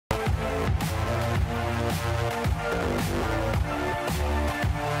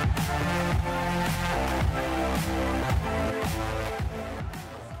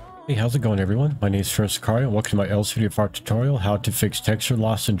Hey, how's it going everyone? My name is Pherems and welcome to my LSPDFR tutorial, how to fix texture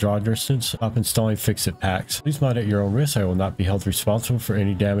loss and draw distance up installing fix-it packs. Please mod at your own risk. I will not be held responsible for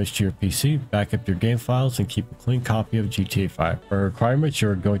any damage to your PC. Back up your game files and keep a clean copy of GTA 5. For requirements,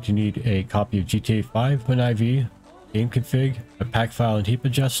 you're going to need a copy of GTA 5, OpenIV, Gameconfig, a Packfile and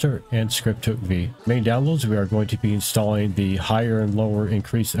HeapAduster, and ScriptHookV. Main downloads, we are going to be installing the higher and lower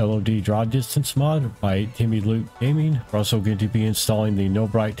increased LOD draw distance mod by Timmy Loop Gaming. We're also going to be installing the No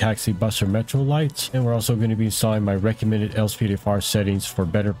Bright Taxi Bus or Metro lights, and we're also going to be installing my recommended LSPDFR settings for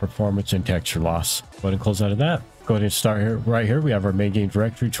better performance and texture loss. Go ahead and close out of that. Go ahead and start here. Right here we have our main game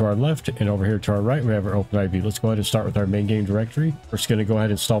directory to our left, and over here to our right we have our OpenIV. Let's go ahead and start with our main game directory. We're just going to go ahead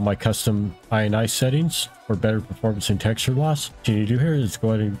and install my custom INI settings for better performance and texture loss. What you need to do here is go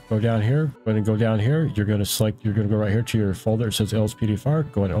ahead and go down here. Go ahead and go down here. You're going to go right here to your folder. It says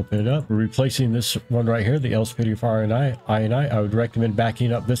LSPDFR. Go ahead and open it up. We're replacing this one right here, the LSPDFR INI. I would recommend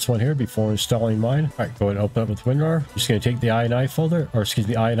backing up this one here before installing mine. All right, go ahead and open up with WinRAR. You're just going to take the INI folder, or excuse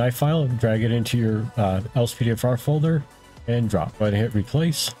me, INI file, and drag it into your LSPDFR folder and drop. Go ahead and hit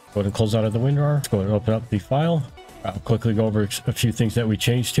replace. Go ahead and close out of the WinRAR. Let's go ahead and open up the file. I'll quickly go over a few things that we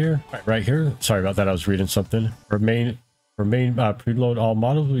changed here. Right here, sorry about that, I was reading something. For main preload all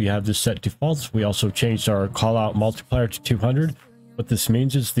models, we have this set to false. We also changed our callout multiplier to 200. What this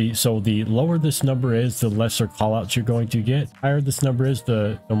means is the lower this number is, the lesser callouts you're going to get. Higher this number is,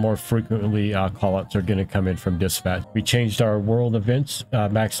 the more frequently callouts are going to come in from dispatch. We changed our world events,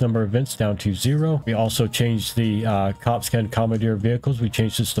 max number of events down to 0. We also changed the cops can commandeer vehicles. We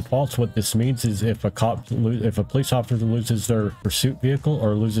changed this to false. What this means is if a police officer loses their pursuit vehicle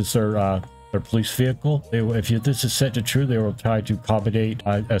or loses their police vehicle, if this is set to true, they will try to accommodate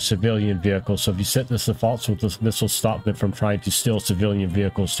a civilian vehicle. So if you set this to false, this will stop them from trying to steal civilian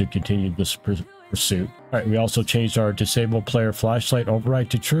vehicles to continue this pursuit. All right, we also changed our disable player flashlight override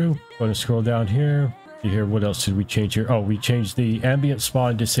to true. Going to scroll down here. Here, what else did we change here? Oh, we changed the ambient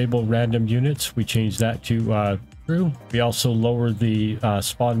spawn disable random units. We changed that to true. We also lowered the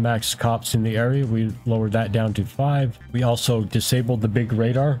spawn max cops in the area. We lowered that down to 5. We also disabled the big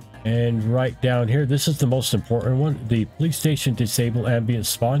radar. And right down here, this is the most important one, the police station disable ambient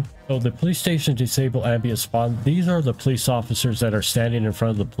spawn. So the police station disable ambient spawn, these are the police officers that are standing in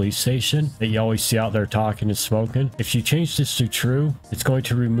front of the police station that you always see out there talking and smoking. If you change this to true, it's going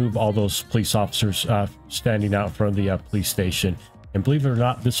to remove all those police officers standing out in front of the police station. And believe it or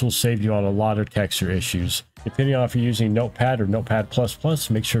not, this will save you on a lot of texture issues. Depending on if you're using Notepad or Notepad++,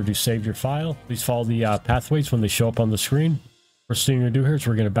 make sure to save your file. Please follow the pathways when they show up on the screen. First thing we're going to do here is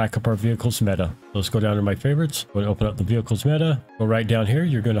we're going to back up our vehicles meta. So let's go down to my favorites. Go and open up the vehicles meta. Go right down here.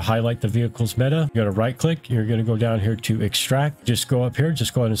 You're going to highlight the vehicles meta. You're going to right click. You're going to go down here to extract. Just go up here.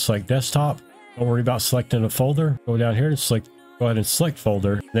 Just go ahead and select desktop. Don't worry about selecting a folder. Go down here and go ahead and select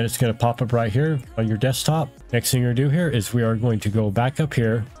folder. Then it's going to pop up right here on your desktop. Next thing you're going to do here is we are going to go back up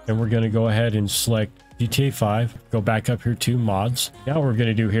here and we're going to go ahead and select GTA 5. Go back up here to mods. Now what we're going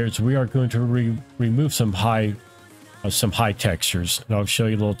to do here is we are going to remove some high textures, and I'll show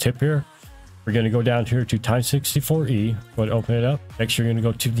you a little tip here. We're going to go down here to Time64E. Go ahead and open it up. Next you're going to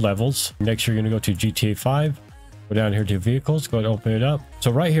go to levels. Next you're going to go to GTA 5. Go down here to vehicles. Go ahead and open it up. So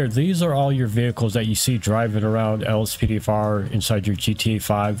right here, these are all your vehicles that you see driving around LSPDFR inside your GTA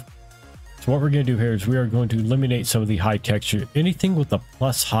 5. So what we're going to do here is we are going to eliminate some of the high texture. Anything with a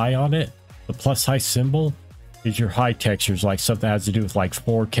plus high on it, the plus high symbol is your high textures, like stuff that has to do with like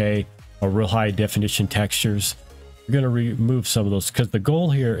 4K or real high definition textures. We're going to remove some of those because the goal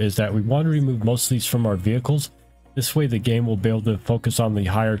here is that we want to remove most of these from our vehicles. This way the game will be able to focus on the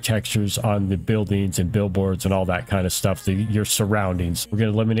higher textures on the buildings and billboards and all that kind of stuff, your surroundings. We're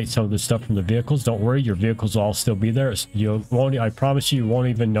going to eliminate some of the stuff from the vehicles. Don't worry, your vehicles will all still be there. I promise you won't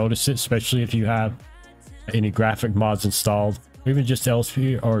even notice it, especially if you have any graphic mods installed. Even just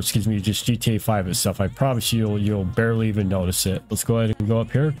LSP, or excuse me, just GTA 5 itself. I promise you'll barely even notice it. Let's go ahead and go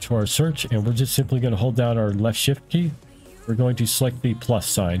up here to our search, and we're just simply going to hold down our left shift key. We're going to select the plus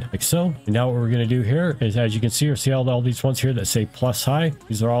sign like so. And now what we're going to do here is, as you can see all these ones here that say plus high.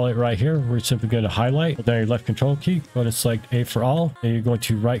 These are all it right here. We're simply going to highlight. Hold down your left control key. Go ahead and select A for all. Then you're going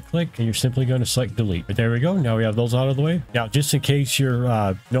to right click and you're simply going to select delete. But there we go. Now we have those out of the way. Now, just in case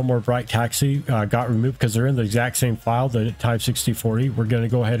your No More Bright Taxi got removed because they're in the exact same file, the Time64E, we're going to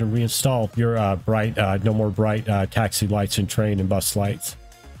go ahead and reinstall your No More Bright Taxi lights and train and bus lights.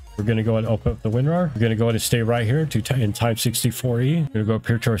 We're going to go ahead and open up the WinRAR. We're going to go ahead and stay right here in Time64E. We're going to go up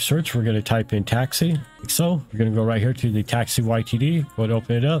here to our search. We're going to type in taxi, like so. We're going to go right here to the taxi YTD. Go ahead and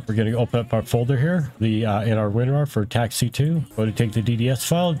open it up. We're going to open up our folder here, in our WinRAR for taxi 2. Go ahead and take the DDS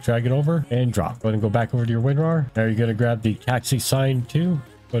file, drag it over, and drop. Go ahead and go back over to your WinRAR. Now you're going to grab the taxi sign 2.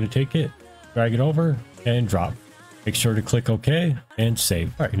 Go to take it, drag it over, and drop. Make sure to click OK and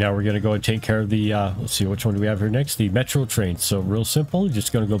save. All right, now we're going to go and take care of the, let's see, which one do we have here next? The Metro train. So real simple, you're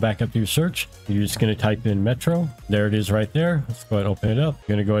just going to go back up to your search. You're just going to type in Metro. There it is right there. Let's go ahead and open it up.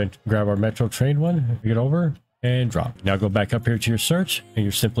 We're going to go ahead and grab our Metro train one, get over, and drop. Now go back up here to your search, and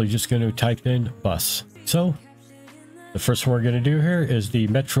you're simply just going to type in bus. So the first one we're going to do here is the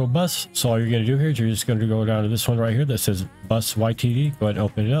Metro bus. So all you're going to do here is you're just going to go down to this one right here that says bus YTD. Go ahead and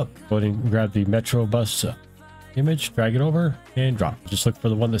open it up. Go ahead and grab the Metro bus image, drag it over, and drop. Just look for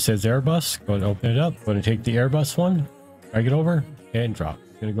the one that says Airbus. Go ahead and open it up. Go ahead and take the Airbus one, drag it over, and drop.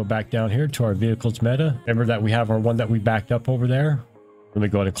 Going to go back down here to our vehicles meta. Remember that we have our one that we backed up over there. Let me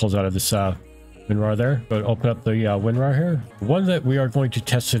go ahead and close out of this WinRAR there. Go ahead and open up the WinRAR here. The one that we are going to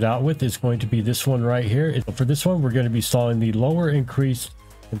test it out with is going to be this one right here. For this one, we're going to be installing the lower increased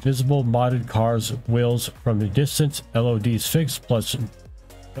invisible modded cars wheels from the distance, LODs fixed, plus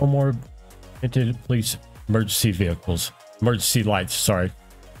no more hinted police emergency vehicles, emergency lights. Sorry,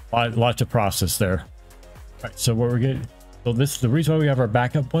 lot to process there. All right, so what we're getting, so this, the reason why we have our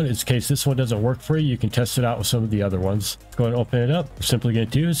backup one is in case this one doesn't work for you, you can test it out with some of the other ones. Go ahead and open it up. We're simply going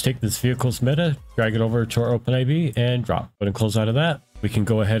to do is take this vehicles meta, drag it over to our OpenIV, and drop. Go ahead and close out of that. We can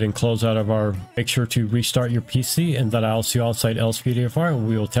go ahead and close out of our, make sure to restart your PC and that ILC on-site LSPDFR, and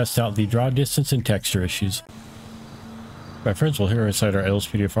we will test out the draw distance and texture issues. My friends, well, here inside our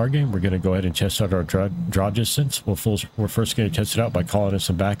LSPDFR game, we're going to go ahead and test out our draw distance. We're first going to test it out by calling in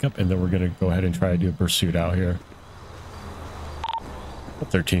some backup, and then we're going to go ahead and try to do a pursuit out here.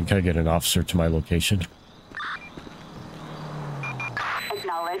 13, can I get an officer to my location?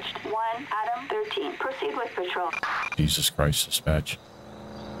 Acknowledged. 1, Adam 13. Proceed with patrol. Jesus Christ, dispatch.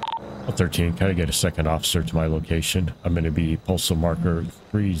 13, can I get a second officer to my location? I'm going to be postal marker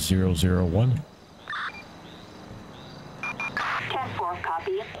 3001. 10-4,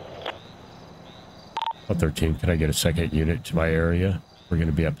 copy. 13, can I get a second unit to my area? We're going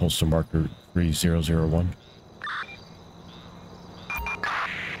to be at postal marker 3001.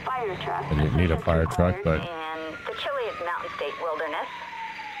 Fire truck. I didn't need a fire truck, but... In the chilliest mountain state wilderness.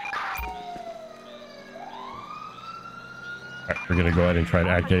 Alright, we're going to go ahead and try to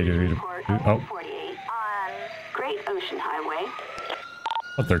activate it. Oh. 48 on Great Ocean Highway.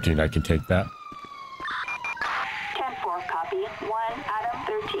 13, I can take that. 10-4, copy. 1, Adam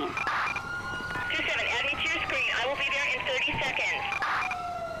 13. 27, add me to your screen. I will be there in 30 seconds.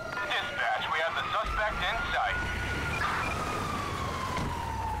 Dispatch, we have the suspect in sight.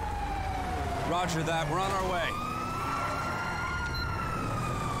 Roger that. We're on our way.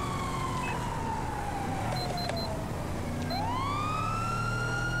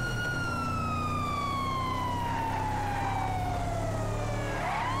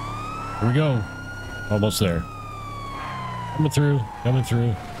 Here we go. Almost there. Coming through. Coming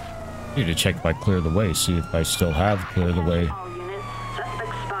through. Need to check my clear the way, see if I still have clear the way. All units.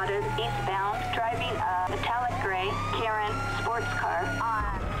 Suspect spotted eastbound, driving a metallic gray Karen sports car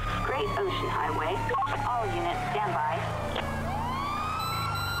on Great Ocean Highway. All units, stand by.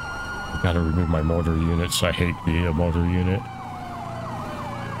 Gotta remove my motor units. I hate the motor unit.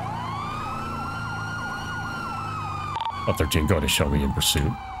 13, go to show me in pursuit.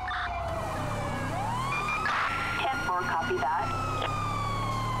 10-4, copy that.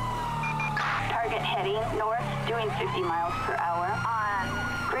 Target heading north, doing 50 miles per hour on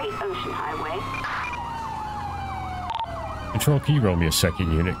Great Ocean Highway. Control, can you roll me a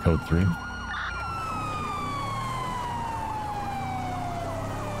second unit, code 3?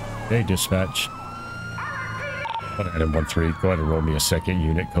 Hey, dispatch. Adam 13, go ahead and roll me a second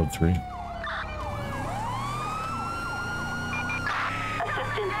unit, code 3.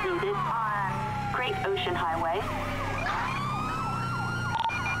 Assistance needed on Great Ocean Highway.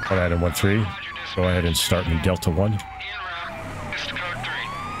 Adam 13, go ahead and start me Delta 1. En route. This is code 3.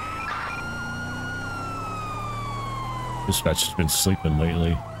 Dispatch has been sleeping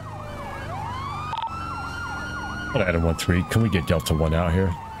lately. Adam 13, can we get Delta 1 out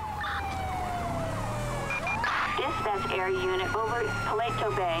here? Dispatch air unit over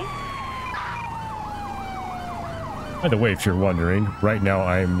Paleto Bay. By the way, if you're wondering, right now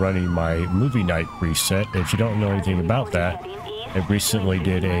I am running my movie night preset. If you don't know anything about that, I recently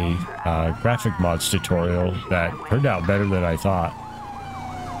did a graphic mods tutorial that turned out better than I thought.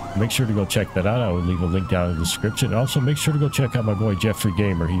 Make sure to go check that out. I will leave a link down in the description. And also make sure to go check out my boy Jeffrey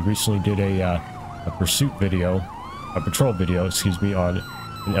Gamer. He recently did a pursuit video, a patrol video, excuse me, on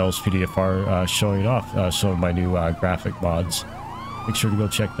an LSPDFR showing off some of my new graphic mods. Make sure to go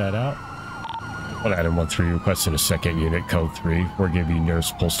check that out. Adam 13 requesting a second unit, code 3. We're going to be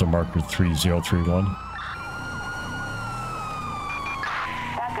nearest postal marker 3031.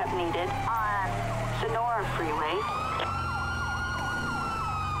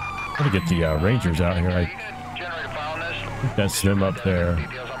 I'm gonna get the Rangers out here. I think that's them up there.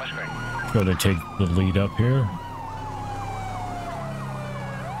 Go to take the lead up here.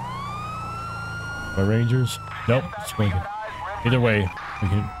 My Rangers? Nope. Either way.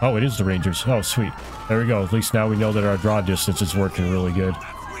 Oh, it is the Rangers. Oh, sweet. There we go. At least now we know that our draw distance is working really good.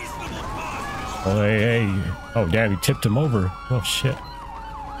 Oh, hey, hey. Oh, damn, he tipped him over. Oh, shit.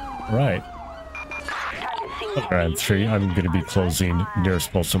 All right. Alright, 3. I'm going to be closing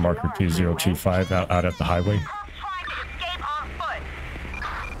nearest postal marker 2025 out at the highway.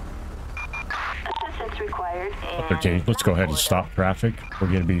 Required. 13. Let's go ahead and stop traffic. We're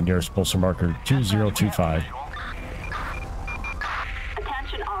going to be nearest postal marker 2025.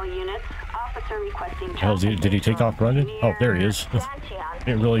 Attention all units. Officer requesting. Hell, did he take off running? Oh, there he is. I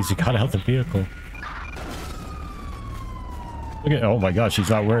didn't realize he got out of the vehicle. Look at, oh my gosh, he's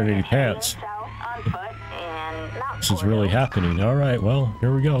not wearing any pants. This is really happening. All right, well,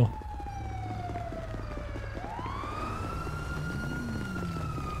 here we go.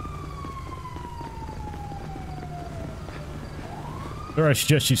 All right, I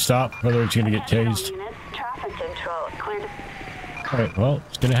suggest you stop, otherwise you're gonna get tased. All right, well,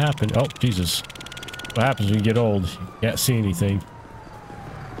 it's gonna happen. Oh, Jesus. What happens when you get old? You can't see anything.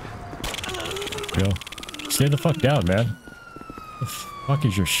 You know, stay the fuck down, man. What the fuck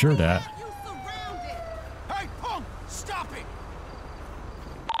is your shirt at?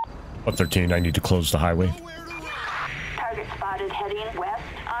 Oh, 13, I need to close the highway. Target spotted heading west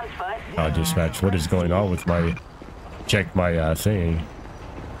on foot. Dispatch, what is going on with my... Check my thing.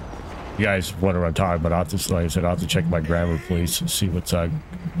 You guys wonder what I'm talking about. Like I said, I'll have to check my grammar, please, and see what's...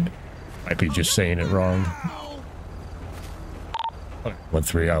 might be just saying it wrong.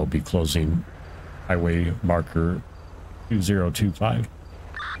 13, I will be closing highway marker 2025.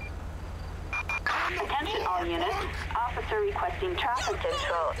 Attention all units. Officer requesting traffic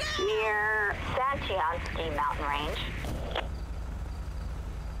control near Santiago Mountain Range.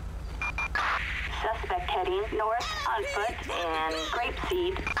 Suspect heading north on foot in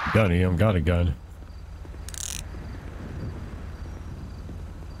Grapeseed. Gun him, got a gun.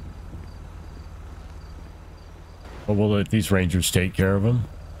 Well, we'll let these Rangers take care of him.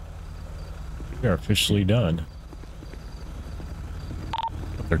 We are officially done.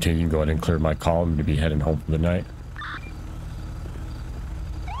 13, you can go ahead and clear my call. I'm going to be heading home for the night.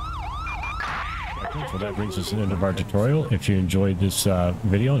 So that brings us to the end of our tutorial. If you enjoyed this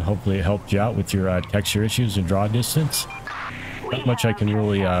video, and hopefully it helped you out with your texture issues and draw distance, not much I can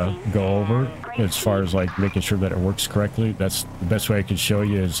really go over as far as like making sure that it works correctly. That's the best way I can show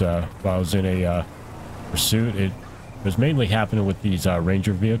you is while I was in a pursuit. It was mainly happening with these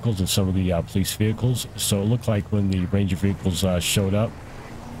Ranger vehicles and some of the police vehicles. So it looked like when the Ranger vehicles showed up,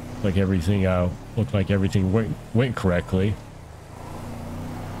 like everything looked like everything went correctly.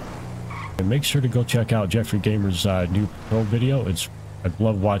 And make sure to go check out Jeffrey Gamer's new pro video. I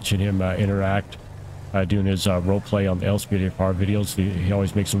love watching him interact, doing his role play on the LSPDFR videos. He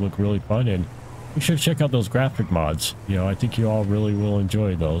always makes them look really fun, and you should check out those graphic mods. You know, I think you all really will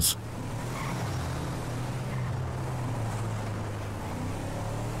enjoy those.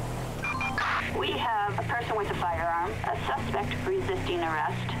 We have a person with a firearm, a suspect resisting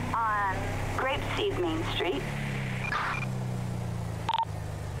arrest on Grapeseed Main Street.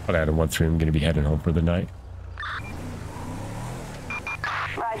 Adam 13, I'm going to be heading home for the night.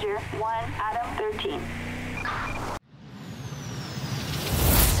 Roger, 1 Adam 13.